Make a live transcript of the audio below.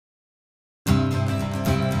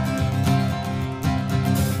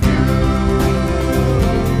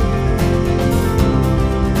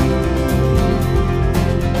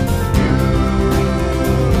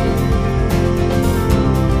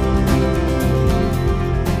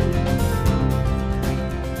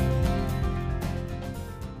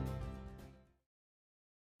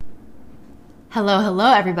Hello,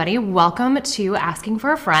 hello, everybody. Welcome to Asking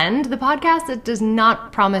for a Friend, the podcast that does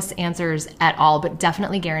not promise answers at all, but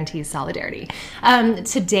definitely guarantees solidarity.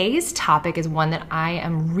 Today's topic is one that I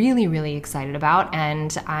am really, really excited about,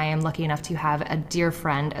 and I am lucky enough to have a dear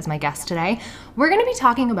friend as my guest today. We're going to be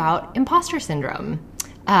talking about imposter syndrome.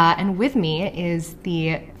 And with me is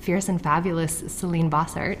the fierce and fabulous Céline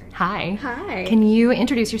Bossart. Hi. Hi. Can you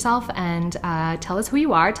introduce yourself and tell us who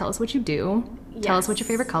you are, tell us what you do? Yes. Tell us what your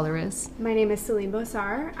favorite color is. My name is Céline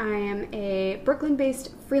Bossart. I am a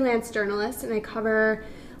Brooklyn-based freelance journalist, and I cover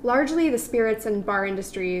largely the spirits and bar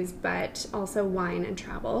industries, but also wine and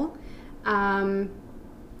travel. My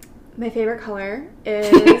favorite color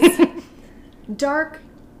is dark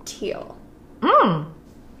teal.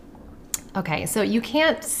 Okay, so you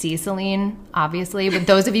can't see Céline, obviously, but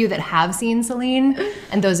those of you that have seen Céline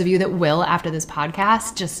and those of you that will after this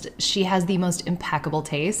podcast, she has the most impeccable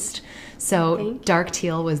taste. So dark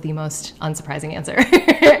teal was the most unsurprising answer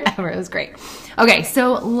ever. It was great. Okay,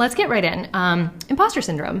 so let's get right in. Imposter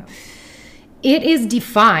syndrome. It is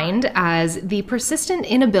defined as the persistent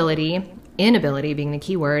inability being the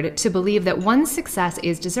key word, to believe that one's success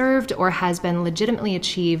is deserved or has been legitimately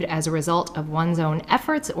achieved as a result of one's own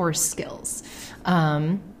efforts or skills.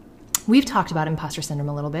 We've talked about imposter syndrome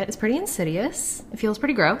a little bit. It's pretty insidious. It feels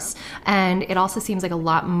pretty gross. And it also seems like a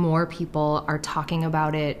lot more people are talking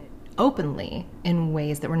about it openly in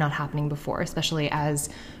ways that were not happening before, especially as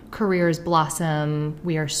careers blossom.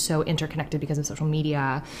 We are so interconnected because of social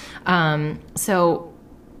media. So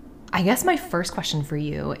I guess my first question for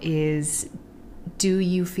you is, do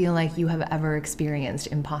you feel like you have ever experienced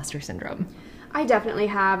imposter syndrome? I definitely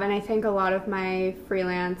have, and I think a lot of my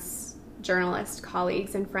freelance journalist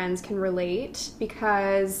colleagues and friends can relate,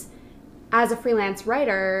 because as a freelance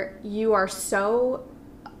writer, you are so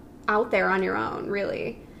out there on your own,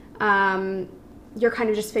 really. You're kind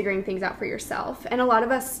of just figuring things out for yourself. And a lot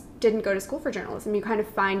of us didn't go to school for journalism. You kind of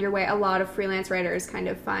find your way. A lot of freelance writers kind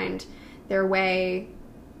of find their way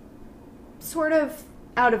sort of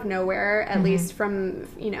out of nowhere, at least from,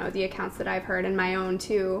 the accounts that I've heard, and my own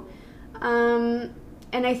too. And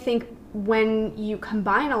I think when you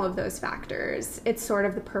combine all of those factors, it's sort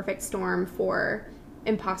of the perfect storm for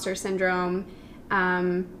imposter syndrome.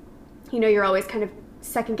 You're always kind of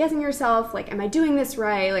second guessing yourself, like, am I doing this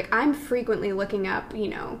right? Like, I'm frequently looking up,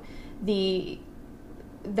 the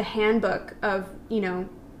handbook of,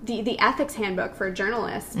 the ethics handbook for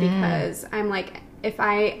journalists, because I'm like, if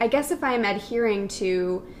I'm adhering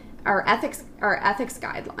to our ethics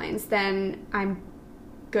guidelines, then I'm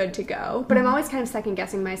good to go. But I'm always kind of second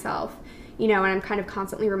guessing myself, and I'm kind of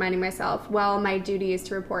constantly reminding myself, well, my duty is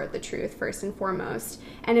to report the truth first and foremost.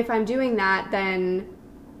 And if I'm doing that, then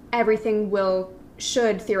everything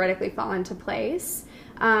should theoretically fall into place.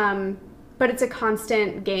 But it's a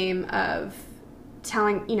constant game of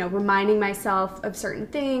reminding myself of certain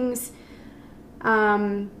things,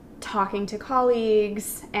 talking to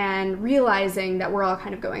colleagues, and realizing that we're all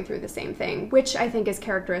kind of going through the same thing, which I think is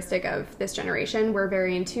characteristic of this generation. We're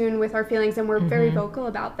very in tune with our feelings, and we're very vocal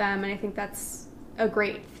about them, and I think that's a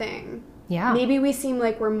great thing. Yeah. Maybe we seem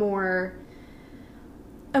like we're more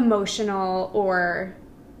emotional or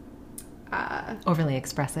overly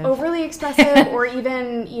expressive, or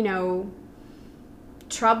even,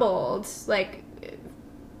 troubled. Like,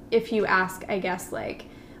 if you ask, I guess, like,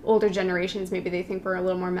 older generations, maybe they think we're a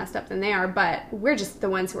little more messed up than they are, but we're just the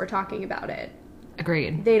ones who are talking about it.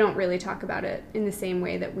 Agreed. They don't really talk about it in the same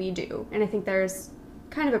way that we do, and I think there's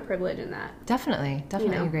kind of a privilege in that. Definitely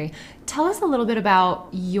agree. Tell us a little bit about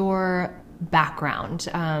your background.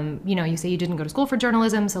 You say you didn't go to school for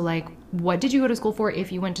journalism, so, like, what did you go to school for?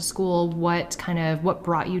 If you went to school, what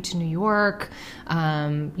brought you to New York?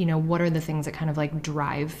 What are the things that kind of, like,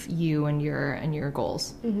 drive you and your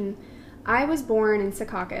goals? I was born in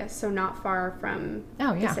Secaucus, so not far from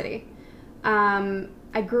the city.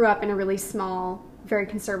 I grew up in a really small, very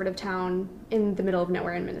conservative town in the middle of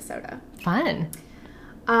nowhere in Minnesota. Fun.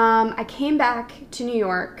 I came back to New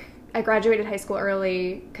York. I graduated high school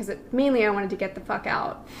early because mainly I wanted to get the fuck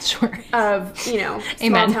out of, small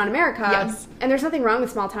town America. Yes. And there's nothing wrong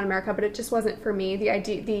with small town America, but it just wasn't for me. The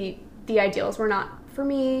ideals were not for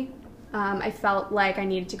me. I felt like I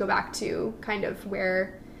needed to go back to kind of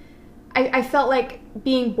where I felt like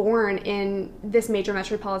being born in this major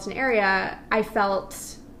metropolitan area, I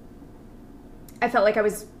felt like I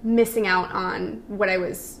was missing out on what I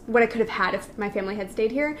could have had if my family had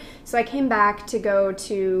stayed here. So I came back to go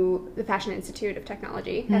to the Fashion Institute of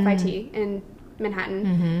Technology, FIT, in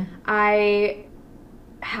Manhattan. I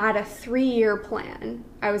had a 3-year plan.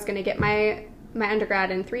 I was going to get my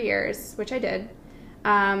undergrad in 3 years, which I did.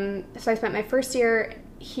 So I spent my first year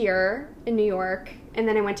here in New York, and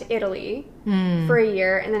then I went to Italy for a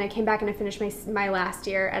year, and then I came back and I finished my last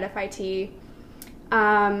year at FIT.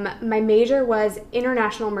 My major was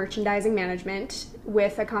international merchandising management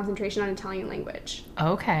with a concentration on Italian language.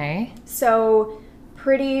 Okay. So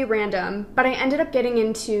pretty random, but I ended up getting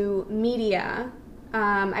into media.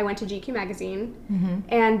 I went to GQ magazine,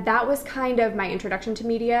 and that was kind of my introduction to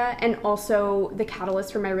media, and also the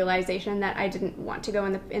catalyst for my realization that I didn't want to go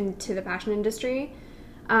into the fashion industry.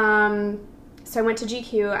 So I went to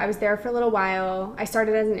GQ. I was there for a little while. I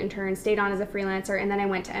started as an intern, stayed on as a freelancer, and then I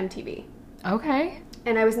went to MTV. Okay.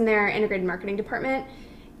 And I was in their integrated marketing department,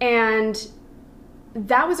 and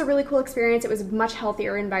that was a really cool experience. It was a much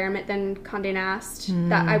healthier environment than Condé Nast.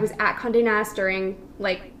 That I was at Condé Nast during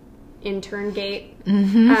like intern gate, which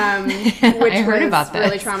I heard was about this.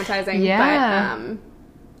 really traumatizing. Yeah. But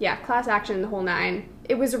yeah, class action, the whole nine.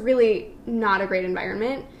 It was really not a great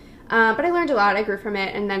environment. But I learned a lot. I grew from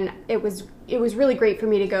it, and then it was really great for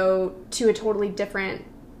me to go to a totally different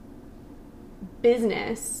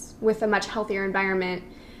business with a much healthier environment.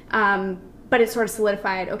 But it sort of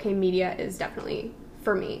solidified, okay, media is definitely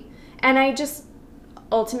for me. And I just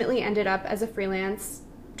ultimately ended up as a freelance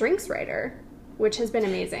drinks writer, which has been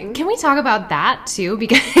amazing. Can we talk about that too?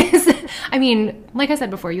 Because, I mean, like I said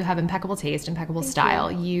before, you have impeccable taste, impeccable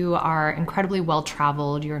style. You are incredibly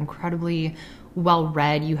well-traveled. You're incredibly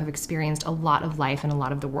well-read. You have experienced a lot of life and a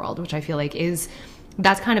lot of the world, which I feel like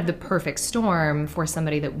that's kind of the perfect storm for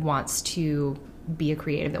somebody that wants to be a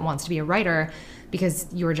creative, that wants to be a writer, because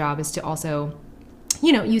your job is to also,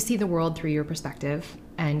 you see the world through your perspective,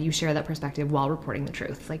 and you share that perspective while reporting the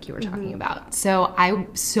truth, like you were talking about. So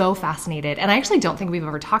I'm so fascinated, and I actually don't think we've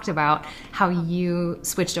ever talked about how you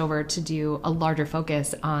switched over to do a larger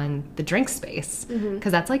focus on the drink space,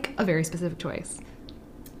 because that's like a very specific choice.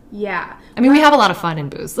 Yeah. I mean, we have a lot of fun in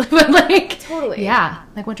booze, but like... Totally. Yeah.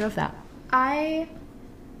 Like, what drove that? I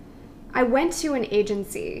went to an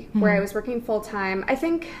agency where I was working full-time. I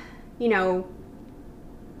think,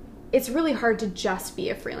 it's really hard to just be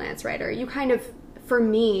a freelance writer. You kind of, for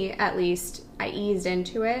me at least, I eased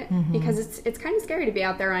into it because it's kind of scary to be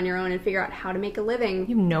out there on your own and figure out how to make a living.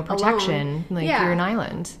 You have no protection. Alone. You're an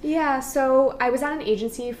island. Yeah, so I was at an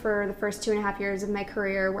agency for the first 2.5 years of my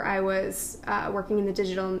career where I was working in the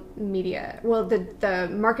digital media, the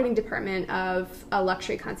marketing department of a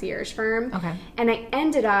luxury concierge firm. Okay. And I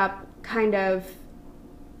ended up kind of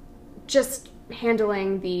just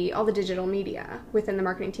handling all the digital media within the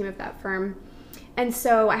marketing team of that firm. And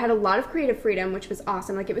so I had a lot of creative freedom, which was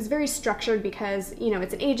awesome. Like, it was very structured because,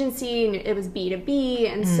 it's an agency and it was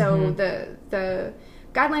B2B. And so the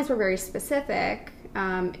guidelines were very specific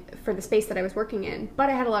for the space that I was working in. But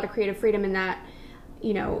I had a lot of creative freedom in that,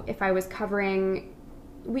 if I was covering,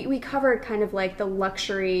 we covered kind of like the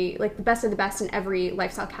luxury, like the best of the best in every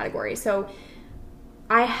lifestyle category. So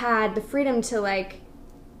I had the freedom to, like,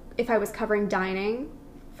 if I was covering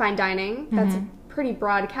fine dining, that's a pretty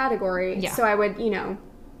broad category. Yeah. So I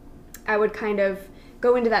would kind of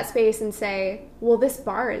go into that space and say, well, this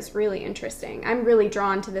bar is really interesting. I'm really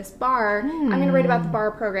drawn to this bar. I'm going to write about the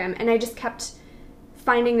bar program. And I just kept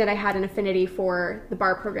finding that I had an affinity for the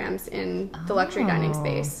bar programs in the luxury dining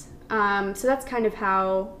space. So that's kind of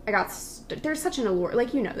how I got there's such an allure,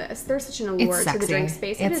 like, this, there's such an allure to the drink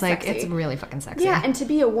space. It's like, sexy. It's really fucking sexy. Yeah, and to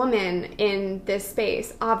be a woman in this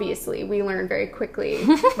space, obviously, we learn very quickly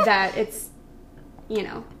that it's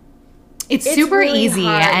super really easy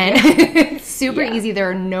hard. And it's super easy. There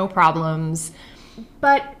are no problems.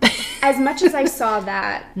 But as much as I saw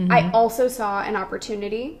that, I also saw an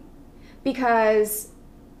opportunity because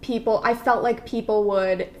I felt like people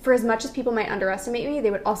would, for as much as people might underestimate me, they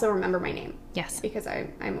would also remember my name. Yes. Because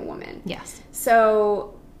I'm a woman. Yes.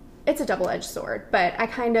 So it's a double-edged sword. But I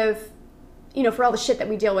kind of, for all the shit that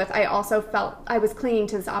we deal with, I also felt I was clinging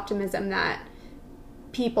to this optimism that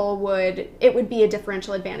it would be a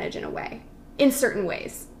differential advantage in a way, in certain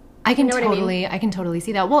ways. I can totally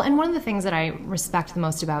see that. Well, and one of the things that I respect the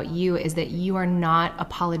most about you is that you are not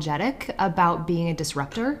apologetic about being a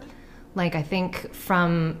disruptor. Like, I think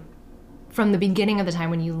from the beginning of the time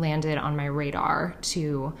when you landed on my radar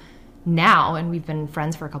to now, and we've been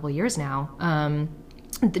friends for a couple of years now,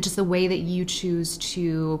 just the way that you choose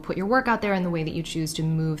to put your work out there and the way that you choose to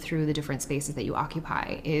move through the different spaces that you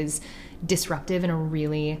occupy is disruptive in a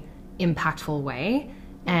really impactful way.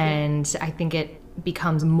 And I think it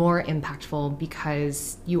becomes more impactful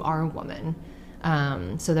because you are a woman.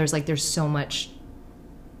 So there's so much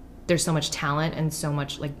talent and so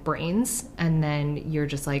much like brains, and then you're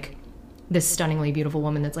just like this stunningly beautiful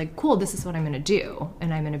woman that's like, cool, this is what I'm going to do,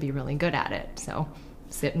 and I'm going to be really good at it. So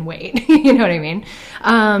sit and wait. You know what I mean?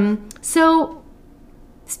 So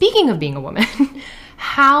speaking of being a woman,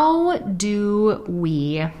 how do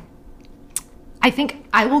we... I think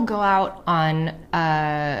I will go out on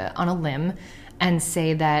a limb and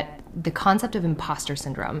say that the concept of imposter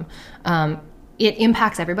syndrome, it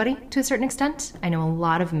impacts everybody to a certain extent. I know a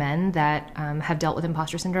lot of men that have dealt with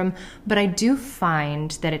imposter syndrome, but I do find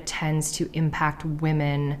that it tends to impact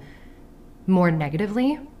women more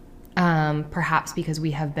negatively, perhaps because we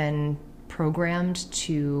have been programmed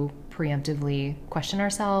to preemptively question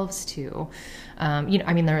ourselves, to,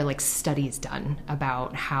 there are like studies done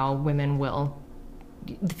about how women will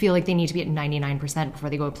feel like they need to be at 99% before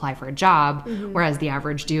they go apply for a job, whereas the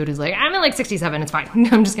average dude is like, I'm at like 67, it's fine.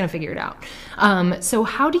 I'm just going to figure it out. So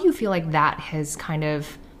how do you feel like that has kind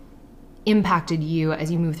of impacted you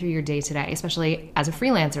as you move through your day to day, especially as a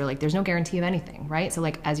freelancer? Like, there's no guarantee of anything, right? So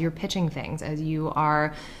like, as you're pitching things, as you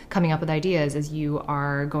are coming up with ideas, as you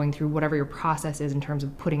are going through whatever your process is in terms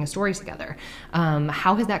of putting a story together,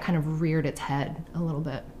 how has that kind of reared its head a little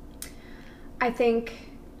bit? I think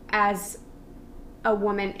as a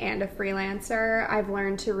woman and a freelancer, I've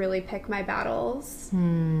learned to really pick my battles,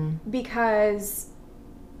 because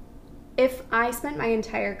if I spent my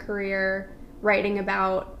entire career writing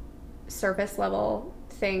about surface level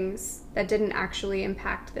things that didn't actually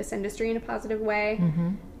impact this industry in a positive way,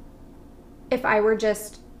 if I were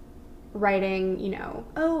just writing,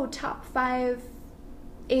 top 5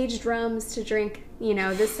 aged rums to drink,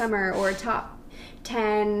 this summer, or top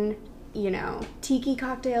 10, tiki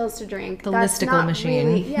cocktails to drink. The listicle machine.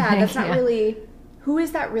 Really, that's not really, who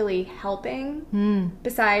is that really helping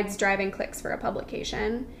besides driving clicks for a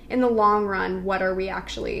publication? In the long run, what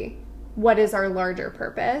is our larger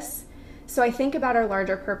purpose? So I think about our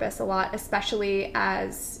larger purpose a lot, especially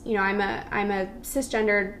as, I'm a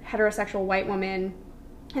cisgendered, heterosexual white woman.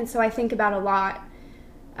 And so I think about a lot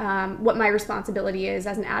what my responsibility is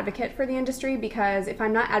as an advocate for the industry, because if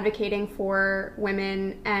I'm not advocating for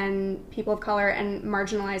women and people of color and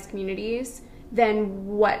marginalized communities, then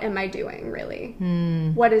what am I doing, really?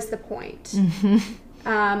 What is the point?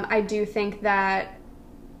 I do think that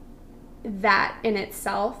in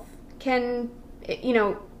itself can,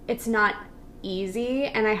 it's not easy,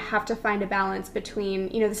 and I have to find a balance between,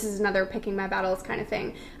 this is another picking my battles kind of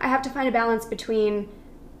thing. I have to find a balance between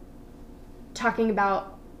talking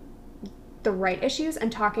about the right issues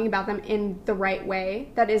and talking about them in the right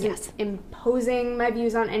way that isn't imposing my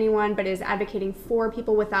views on anyone, but is advocating for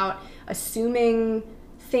people without assuming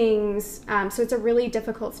things. So it's a really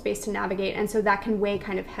difficult space to navigate, and so that can weigh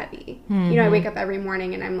kind of heavy. I wake up every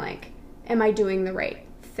morning and I'm like, am I doing the right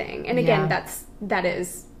thing? And again, that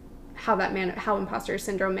is how how imposter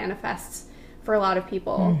syndrome manifests for a lot of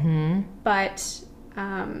people. But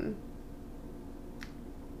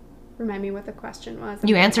remind me what the question was.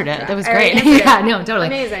 You answered it. That was great. Yeah, no, totally.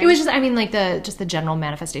 Amazing. It was just the general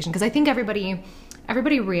manifestation, because I think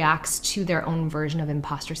everybody reacts to their own version of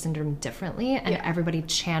imposter syndrome differently, and everybody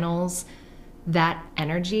channels that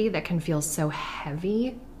energy that can feel so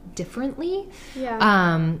heavy differently.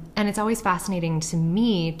 And it's always fascinating to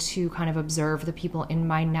me to kind of observe the people in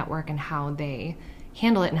my network and how they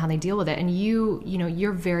handle it and how they deal with it. And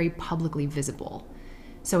you're very publicly visible.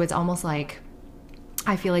 So it's almost like,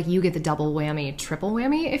 I feel like you get the double whammy, triple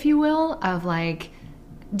whammy, if you will, of like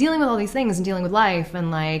dealing with all these things and dealing with life and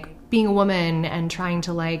like being a woman and trying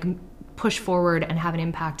to like push forward and have an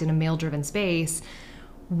impact in a male-driven space,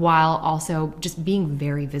 while also just being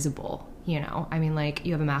very visible. Like,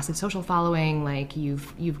 you have a massive social following, like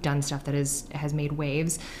you've done stuff that has made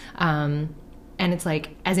waves. And it's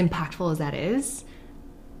like, as impactful as that is,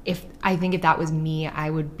 I think if that was me,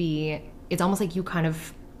 it's almost like you kind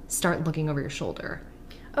of start looking over your shoulder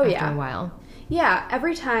after a while. Yeah.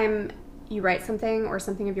 Every time you write something or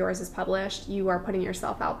something of yours is published, you are putting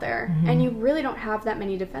yourself out there, and you really don't have that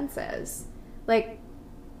many defenses. Like,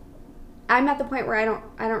 I'm at the point where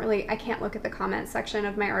I can't look at the comment section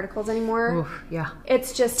of my articles anymore. Oof, yeah.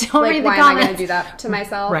 It's just don't like, read the why comments. am I going to do that to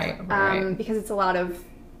myself? Right. Because it's a lot of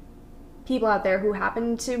people out there who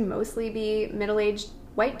happen to mostly be middle-aged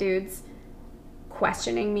white dudes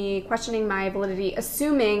questioning me, questioning my validity,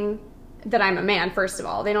 assuming that I'm a man. First of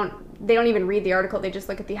all, they don't even read the article. They just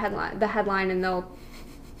look at the headline, and they'll,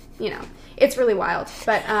 it's really wild.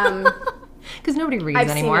 But because nobody reads I've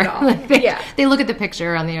anymore. Seen it all. They look at the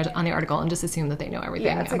picture on the article and just assume that they know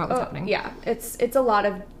everything about what's happening. Yeah, it's a lot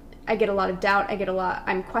of. I get a lot of doubt.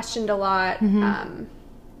 I'm questioned a lot. You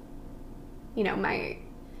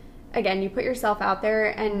put yourself out there,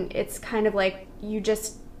 and it's kind of like you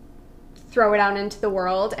just throw it out into the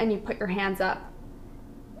world, and you put your hands up,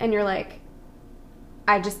 and you're like,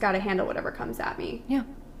 I just got to handle whatever comes at me. Yeah.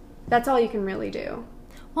 That's all you can really do.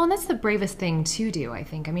 Well, and that's the bravest thing to do, I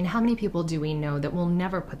think. I mean, how many people do we know that will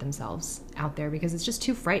never put themselves out there because it's just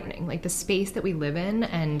too frightening? Like the space that we live in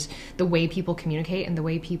and the way people communicate and the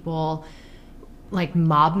way people, like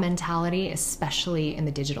mob mentality, especially in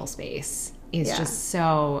the digital space, is just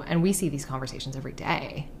so, and we see these conversations every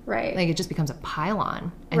day. Right. Like it just becomes a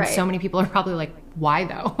pile-on. And so many people are probably like, why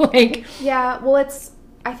though? Like, yeah, well,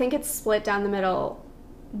 I think it's split down the middle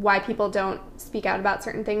why people don't speak out about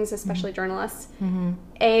certain things, especially journalists. Mm-hmm.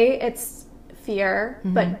 A, it's fear,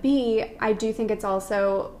 but B, I do think it's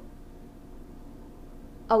also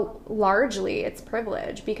largely it's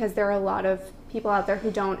privilege, because there are a lot of people out there who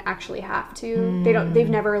don't actually have to. They've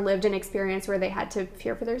never lived an experience where they had to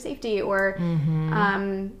fear for their safety or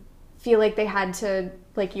feel like they had to,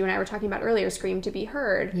 like you and I were talking about earlier, scream to be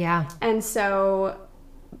heard. Yeah. And so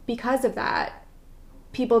because of that,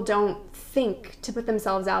 people don't think to put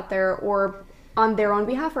themselves out there or on their own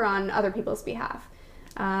behalf or on other people's behalf.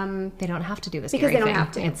 They don't have to do this because they don't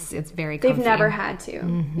have to. It's very comfy. They've never had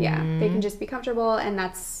to. Yeah, they can just be comfortable, and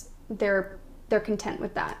they're content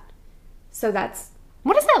with that. So that's,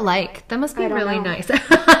 what is that like? That must be really nice.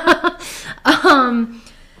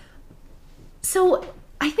 So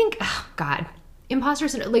I think, oh God, imposter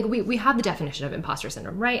syndrome, like we have the definition of imposter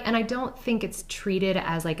syndrome, right? And I don't think it's treated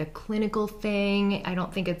as like a clinical thing. I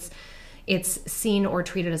don't think it's seen or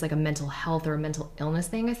treated as like a mental health or a mental illness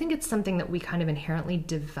thing. I think it's something that we kind of inherently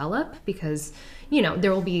develop because, you know,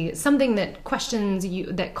 there will be something that questions you,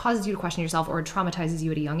 that causes you to question yourself or traumatizes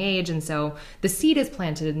you at a young age. And so the seed is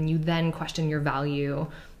planted and you then question your value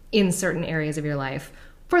in certain areas of your life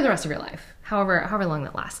for the rest of your life, however long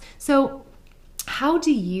that lasts. So how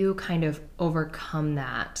do you kind of overcome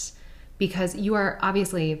that? Because you are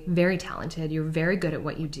obviously very talented. You're very good at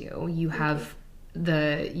what you do. You have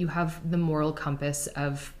the moral compass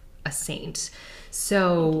of a saint.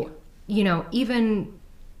 So, you know, even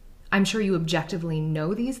I'm sure you objectively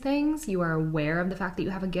know these things. You are aware of the fact that you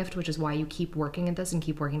have a gift, which is why you keep working at this and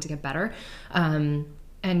keep working to get better.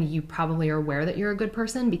 And you probably are aware that you're a good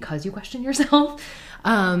person because you question yourself.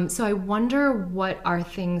 So I wonder what are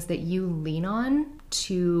things that you lean on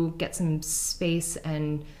to get some space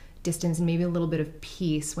and distance and maybe a little bit of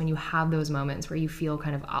peace when you have those moments where you feel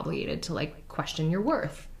kind of obligated to like question your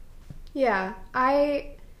worth. Yeah,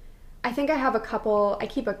 I think I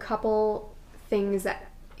keep a couple things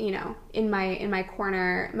that, you know, in my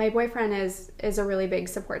corner. My boyfriend is a really big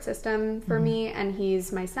support system for me, and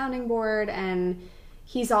he's my sounding board, and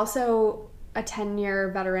he's also a 10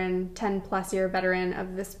 plus year veteran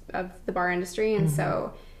of the bar industry. And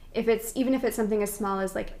so even if it's something as small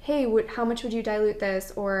as like, hey, how much would you dilute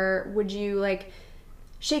this? Or would you like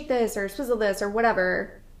shake this or swizzle this or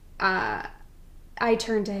whatever? I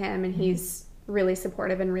turn to him, and he's really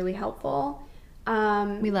supportive and really helpful.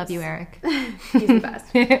 We love you, Eric. He's the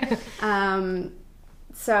best.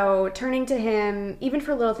 So turning to him, even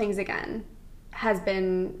for little things, again, has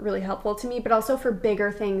been really helpful to me, but also for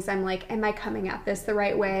bigger things, I'm like, am I coming at this the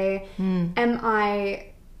right way? Am I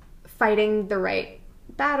fighting the right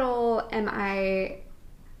battle? Am I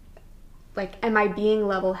being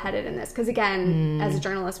level-headed in this? Because again, as a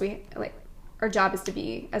journalist, our job is to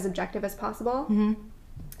be as objective as possible.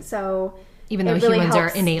 So even though really humans are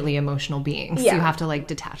innately emotional beings, you have to like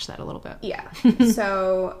detach that a little bit. Yeah.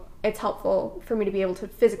 So it's helpful for me to be able to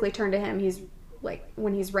physically turn to him. He's like,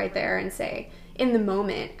 when he's right there, and say, in the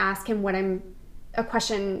moment, ask him a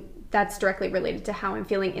question that's directly related to how I'm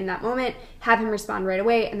feeling in that moment, have him respond right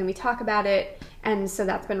away, and then we talk about it. And so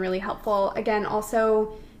that's been really helpful. Again,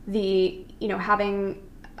 also having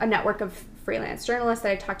a network of freelance journalists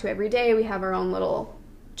that I talk to every day. We have our own little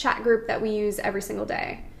chat group that we use every single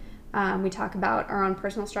day. We talk about our own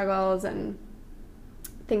personal struggles and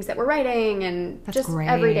things that we're writing and just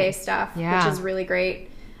everyday stuff, which is really great.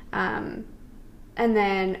 And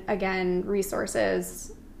then again,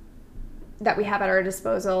 resources that we have at our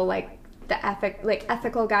disposal, like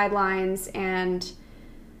ethical guidelines and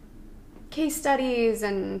case studies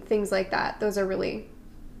and things like that. Those are really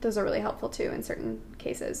helpful too in certain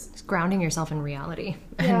cases. Just grounding yourself in reality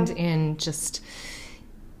and in just,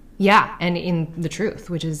 and in the truth,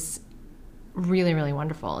 which is really, really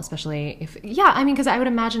wonderful, especially because I would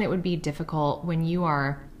imagine it would be difficult when you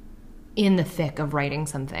are in the thick of writing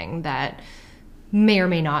something that may or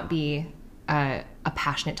may not be a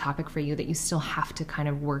passionate topic for you, that you still have to kind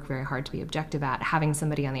of work very hard to be objective at, having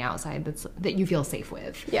somebody on the outside that you feel safe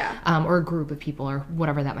with, or a group of people or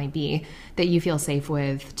whatever that might be that you feel safe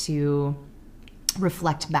with to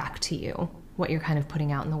reflect back to you what you're kind of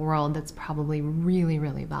putting out in the world. That's probably really,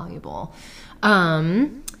 really valuable.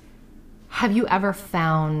 Have you ever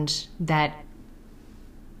found that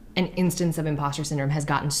an instance of imposter syndrome has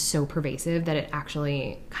gotten so pervasive that it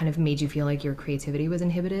actually kind of made you feel like your creativity was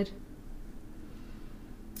inhibited?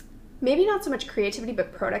 Maybe not so much creativity,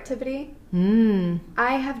 but productivity.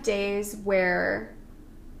 I have days where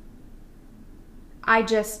I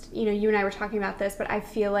just, you know, you and I were talking about this, but I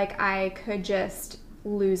feel like I could just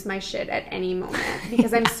lose my shit at any moment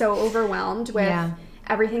because I'm so overwhelmed with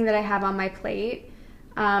everything that I have on my plate.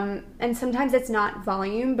 And sometimes it's not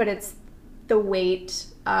volume, but it's the weight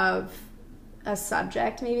of a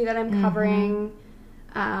subject maybe that I'm covering.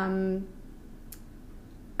 I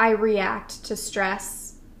react to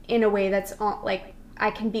stress in a way that's like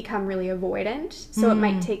I can become really avoidant. So it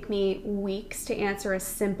might take me weeks to answer a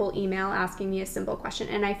simple email asking me a simple question.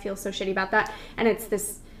 And I feel so shitty about that. And it's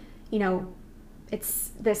this, you know, it's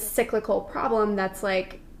this cyclical problem that's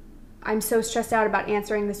like, I'm so stressed out about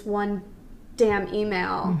answering this one damn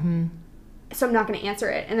email. So I'm not going to answer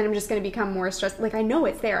it. And then I'm just going to become more stressed. Like, I know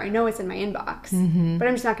it's there. I know it's in my inbox. But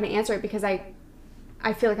I'm just not going to answer it because I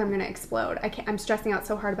feel like I'm going to explode. I'm stressing out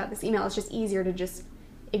so hard about this email. It's just easier to just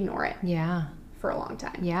ignore it. For a long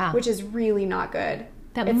time. Which is really not good.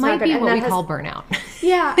 That might be what we call burnout.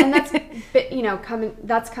 And that's, you know,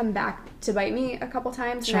 that's come back to bite me a couple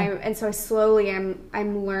times. And so I slowly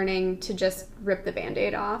I'm learning to just rip the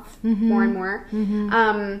Band-Aid off more and more.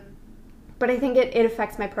 But I think it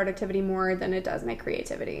affects my productivity more than it does my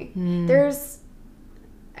creativity.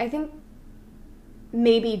 I think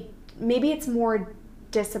maybe it's more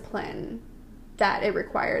discipline that it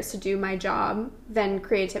requires to do my job than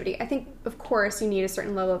creativity. I think, of course, you need a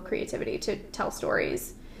certain level of creativity to tell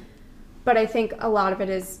stories. But I think a lot of it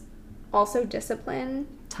is also discipline.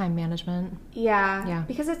 Time management. Yeah.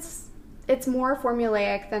 Because it's more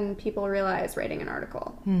formulaic than people realize writing an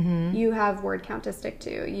article. You have word count to stick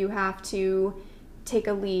to. You have to take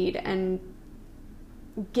a lead and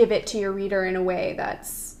give it to your reader in a way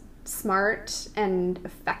that's smart and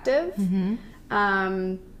effective.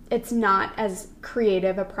 It's not as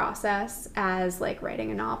creative a process as like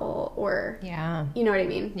writing a novel or you know what I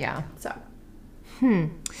mean? So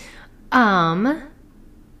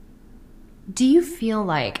do you feel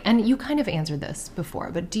like, and you kind of answered this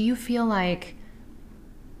before, but do you feel like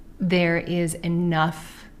there is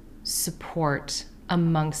enough support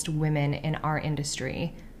amongst women in our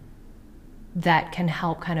industry that can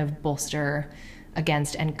help kind of bolster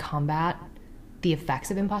against and combat the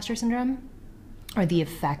effects of imposter syndrome? Or the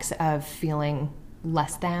effects of feeling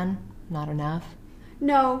less than, not enough?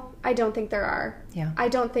 No, I don't think there are. I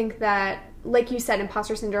don't think that, like you said,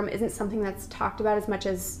 imposter syndrome isn't something that's talked about as much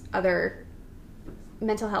as other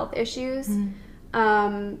mental health issues.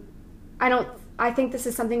 I think this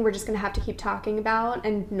is something we're just going to have to keep talking about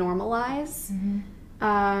and normalize.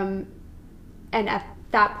 And at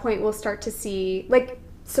that point, we'll start to see, like,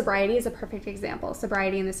 sobriety is a perfect example.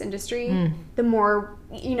 Sobriety in this industry, the more,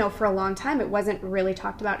 you know, for a long time, it wasn't really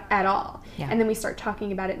talked about at all. And then we start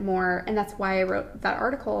talking about it more. And that's why I wrote that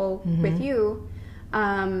article with you,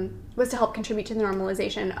 was to help contribute to the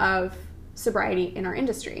normalization of sobriety in our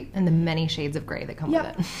industry. And the many shades of gray that come with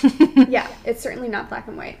it. It's certainly not black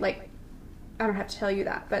and white. Like, I don't have to tell you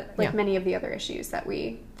that, but like many of the other issues that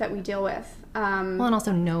we deal with. Well, and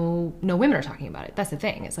also no women are talking about it. That's the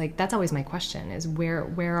thing. It's like, that's always my question is where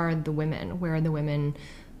are the women? Where are the women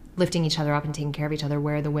lifting each other up and taking care of each other?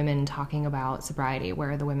 Where are the women talking about sobriety?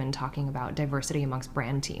 Where are the women talking about diversity amongst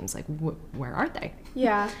brand teams? Like, where are they?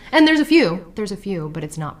 And there's a few, but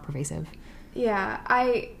it's not pervasive.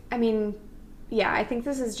 I mean, I think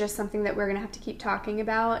this is just something that we're going to have to keep talking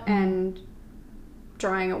about and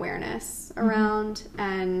drawing awareness around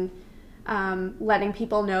and letting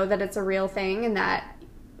people know that it's a real thing and that,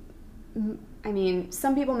 I mean,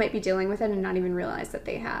 some people might be dealing with it and not even realize that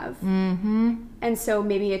they have. And so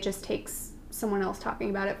maybe it just takes someone else talking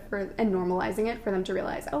about it and normalizing it for them to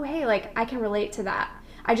realize, oh, hey, like, I can relate to that.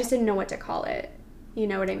 I just didn't know what to call it. You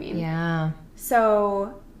know what I mean?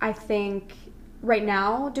 So I think right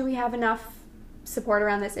now, do we have enough support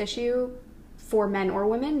around this issue for men or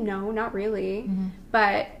women? No, not really.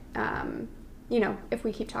 But, you know, if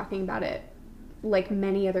we keep talking about it, like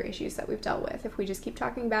many other issues that we've dealt with, if we just keep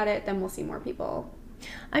talking about it, then we'll see more people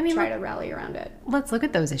try to rally around it. Let's look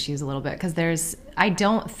at those issues a little bit, because I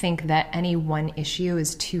don't think that any one issue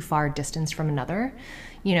is too far distanced from another.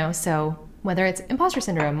 You know, so whether it's imposter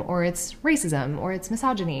syndrome or it's racism or it's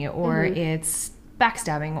misogyny or it's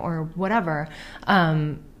backstabbing or whatever,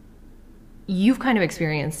 you've kind of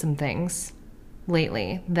experienced some things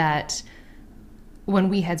lately that when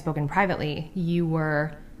we had spoken privately, you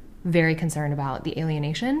were very concerned about the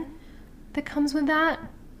alienation that comes with that.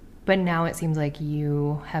 But now it seems like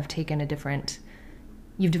you have taken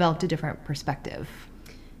you've developed a different perspective.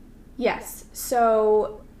 Yes.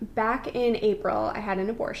 So back in April, I had an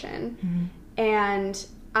abortion. And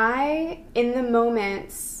in the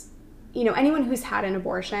moments, you know, anyone who's had an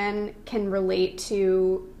abortion can relate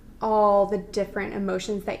to all the different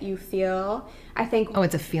emotions that you feel. I think... Oh,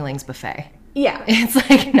 it's a feelings buffet. Yeah. It's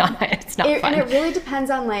like it's not fun. And it really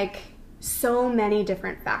depends on, like, so many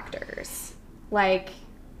different factors. Like,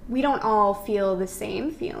 we don't all feel the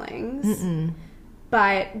same feelings,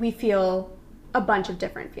 but we feel a bunch of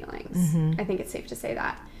different feelings. I think it's safe to say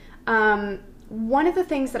that. One of the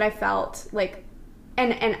things that I felt like,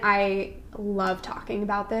 and I love talking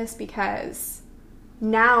about this because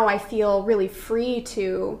now I feel really free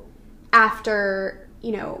to, after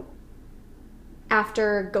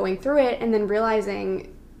going through it and then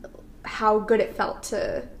realizing how good it felt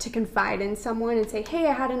to confide in someone and say, hey,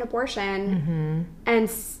 I had an abortion, and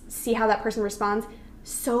see how that person responds.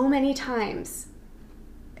 So many times,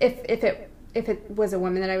 if it was a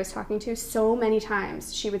woman that I was talking to, so many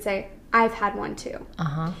times she would say, I've had one too.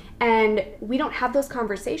 And we don't have those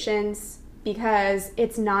conversations because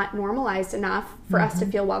it's not normalized enough for us to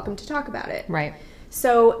feel welcome to talk about it. Right.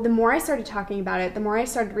 So the more I started talking about it, the more I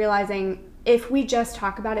started realizing if we just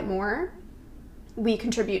talk about it more, we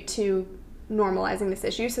contribute to normalizing this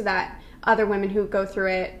issue so that other women who go through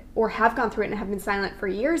it or have gone through it and have been silent for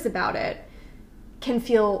years about it can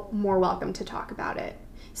feel more welcome to talk about it.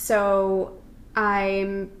 So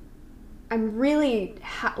I'm really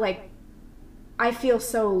I feel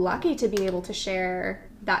so lucky to be able to share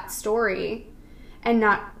that story and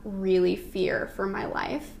not really fear for my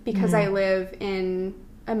life because I live in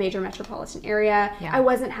a major metropolitan area. Yeah. I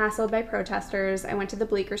wasn't hassled by protesters. I went to the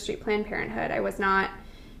Bleecker Street Planned Parenthood. I was not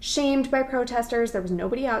shamed by protesters. There was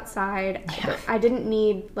nobody outside. Yeah. I didn't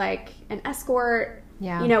need like an escort.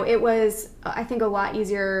 Yeah. You know, it was, I think, a lot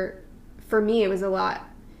easier for me. It was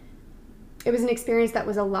an experience that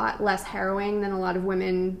was a lot less harrowing than a lot of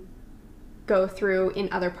women go through in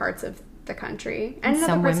other parts of the country and in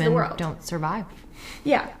other parts of the world. Some women don't survive.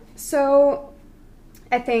 Yeah. So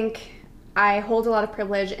I think I hold a lot of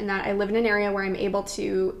privilege in that I live in an area where I'm able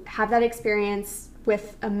to have that experience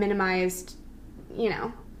with a minimized, you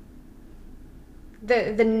know,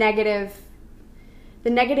 the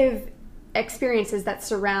negative experiences that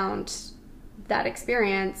surround that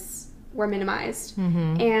experience were minimized.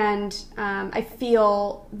 And I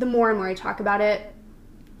feel the more and more I talk about it,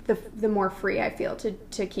 the more free I feel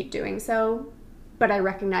to keep doing so. But I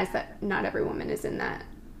recognize that not every woman is in that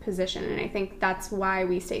position, and I think that's why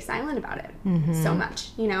we stay silent about it so much,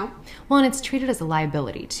 you know? Well, and it's treated as a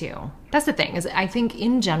liability too. That's the thing, is I think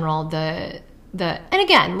in general and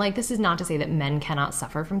again, like, this is not to say that men cannot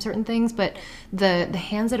suffer from certain things, but the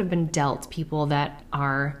hands that have been dealt people that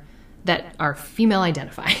are female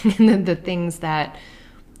identifying and the things that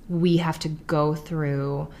we have to go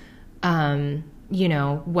through, you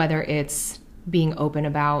know, whether it's being open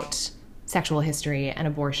about sexual history and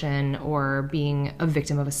abortion, or being a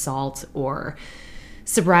victim of assault, or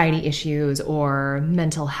sobriety issues, or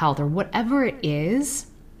mental health, or whatever it is,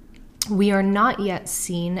 we are not yet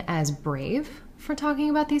seen as brave for talking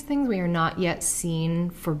about these things. We are not yet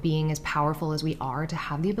seen for being as powerful as we are to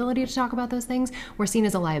have the ability to talk about those things. We're seen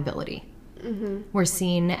as a liability. We're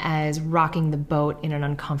seen as rocking the boat in an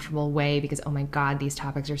uncomfortable way because, oh my God, these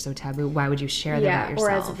topics are so taboo. Why would you share them about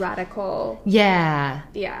yourself? Or as radical. Yeah.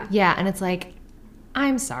 Yeah. Yeah, and it's like,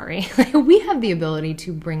 I'm sorry. Like, we have the ability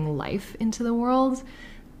to bring life into the world.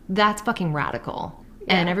 That's fucking radical.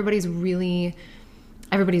 Yeah. And everybody's really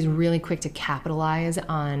quick to capitalize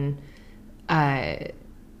on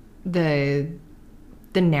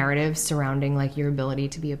the narrative surrounding, like, your ability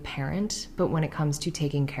to be a parent. But when it comes to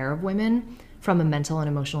taking care of women from a mental and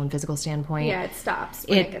emotional and physical standpoint, yeah, it stops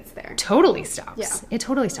when it gets there. Totally stops. Yeah. It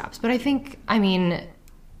totally stops. But I think, I mean,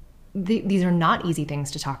 these are not easy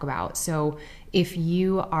things to talk about. So if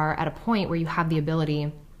you are at a point where you have the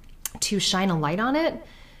ability to shine a light on it,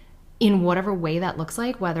 in whatever way that looks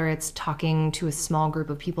like, whether it's talking to a small group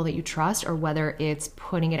of people that you trust, or whether it's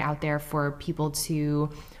putting it out there for people to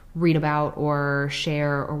read about or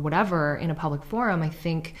share or whatever in a public forum, I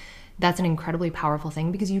think that's an incredibly powerful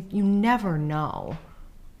thing, because you never know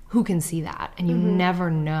who can see that, and you never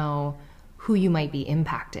know who you might be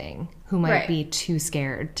impacting, who might be too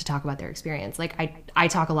scared to talk about their experience. Like, I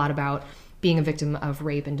talk a lot about being a victim of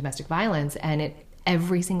rape and domestic violence, and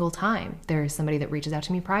every single time there's somebody that reaches out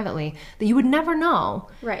to me privately that you would never know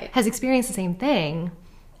has experienced the same thing,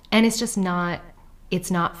 and it's just not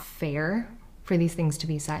fair for these things to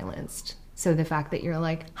be silenced. So the fact that you're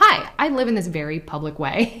like, hi, I live in this very public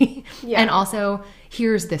way, and also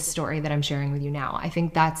here's this story that I'm sharing with you now, I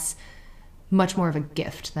think that's much more of a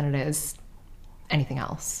gift than it is anything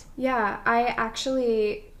else. Yeah,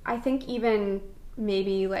 I think even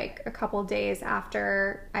maybe like a couple days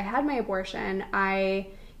after I had my abortion, I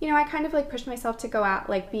kind of like pushed myself to go out,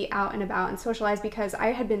 like be out and about and socialize, because I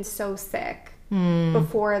had been so sick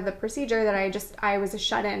before the procedure that I was a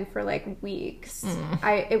shut-in for like weeks.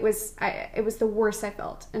 It was the worst I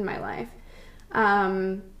felt in my life.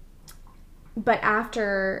 But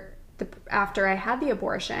after I had the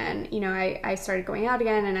abortion, I started going out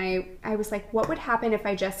again, and I was like, what would happen if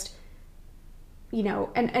I just,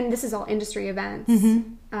 and this is all industry events.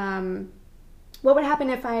 What would happen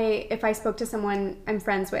if I spoke to someone I'm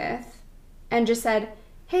friends with and just said,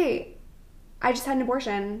 hey, I just had an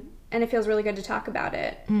abortion and it feels really good to talk about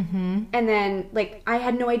it. And then like, I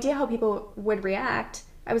had no idea how people would react.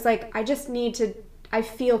 I was like, I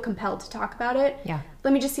feel compelled to talk about it. Yeah.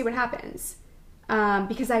 Let me just see what happens.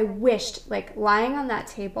 Because I wished, like, lying on that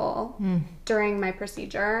table during my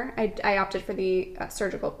procedure, I opted for the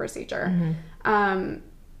surgical procedure.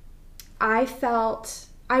 I felt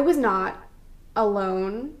I was not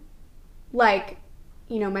alone. Like,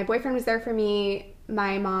 my boyfriend was there for me.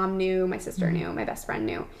 My mom knew, my sister knew, my best friend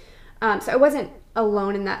knew. So I wasn't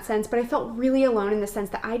alone in that sense, but I felt really alone in the sense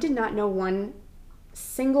that I did not know one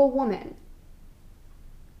single woman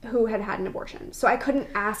who had an abortion. So I couldn't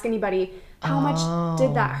ask anybody, how much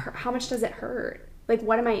does it hurt? Like,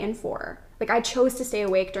 what am I in for? Like, I chose to stay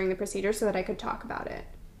awake during the procedure so that I could talk about it.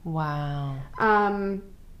 Wow.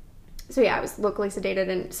 So yeah, I was locally sedated,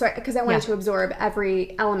 and so because I wanted to absorb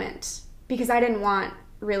every element, because I didn't want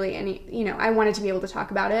really any, I wanted to be able to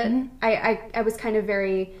talk about it. I was kind of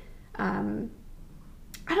very, I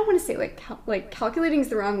don't want to say like calculating is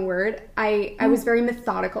the wrong word. I was very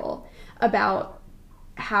methodical about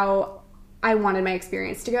how I wanted my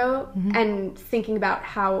experience to go and thinking about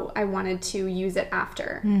how I wanted to use it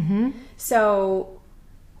after. So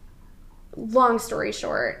long story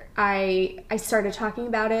short, I started talking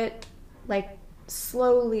about it like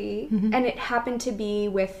slowly, and it happened to be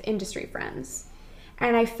with industry friends,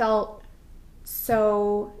 and I felt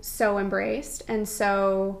so embraced, and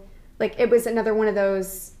so like it was another one of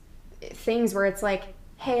those things where it's like,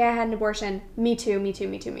 hey, I had an abortion, me too.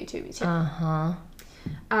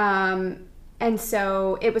 And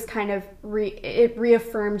so it was kind of it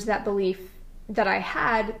reaffirmed that belief that I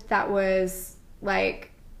had, that was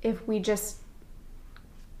like, if we just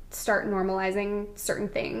start normalizing certain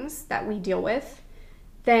things that we deal with,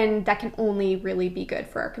 then that can only really be good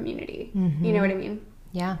for our community. You know what I mean?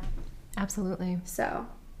 Yeah, absolutely. So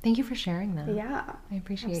thank you for sharing that. Yeah, I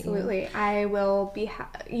appreciate absolutely. I will be,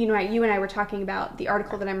 you and I were talking about the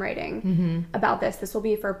article that I'm writing about this. This will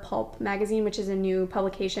be for Pulp magazine, which is a new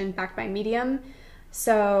publication backed by Medium.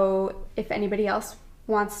 So if anybody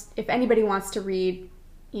wants to read,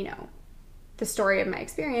 the story of my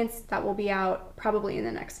experience, that will be out probably in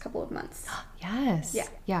the next couple of months. Yes.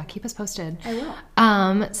 Yeah. Keep us posted. I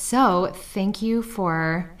will. So thank you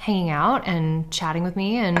for hanging out and chatting with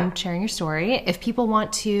me and sharing your story. If people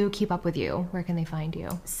want to keep up with you, where can they find you?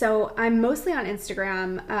 So I'm mostly on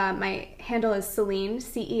Instagram. My handle is Céline,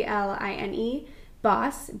 Celine,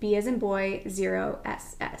 Boss, B as in boy,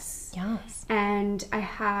 0SS. Yes. And I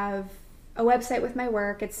have a website with my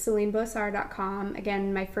work. It's CelineBossart.com.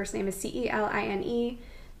 Again, my first name is Celine,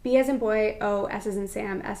 B as in boy, O, S as in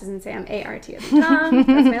Sam, S as in Sam, ART as in Tom.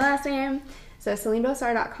 That's my last name. So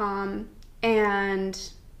CelineBossart.com. And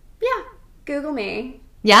yeah, Google me.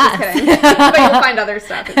 Yeah. Just kidding. But you'll find other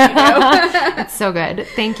stuff if you do. It's so good.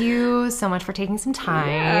 Thank you so much for taking some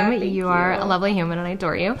time. Yeah, you are a lovely human and I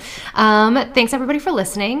adore you. Thanks everybody for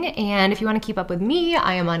listening. And if you want to keep up with me,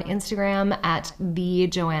 I am on Instagram at the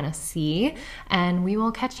Joanna C. And we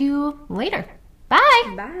will catch you later.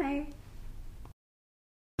 Bye. Bye.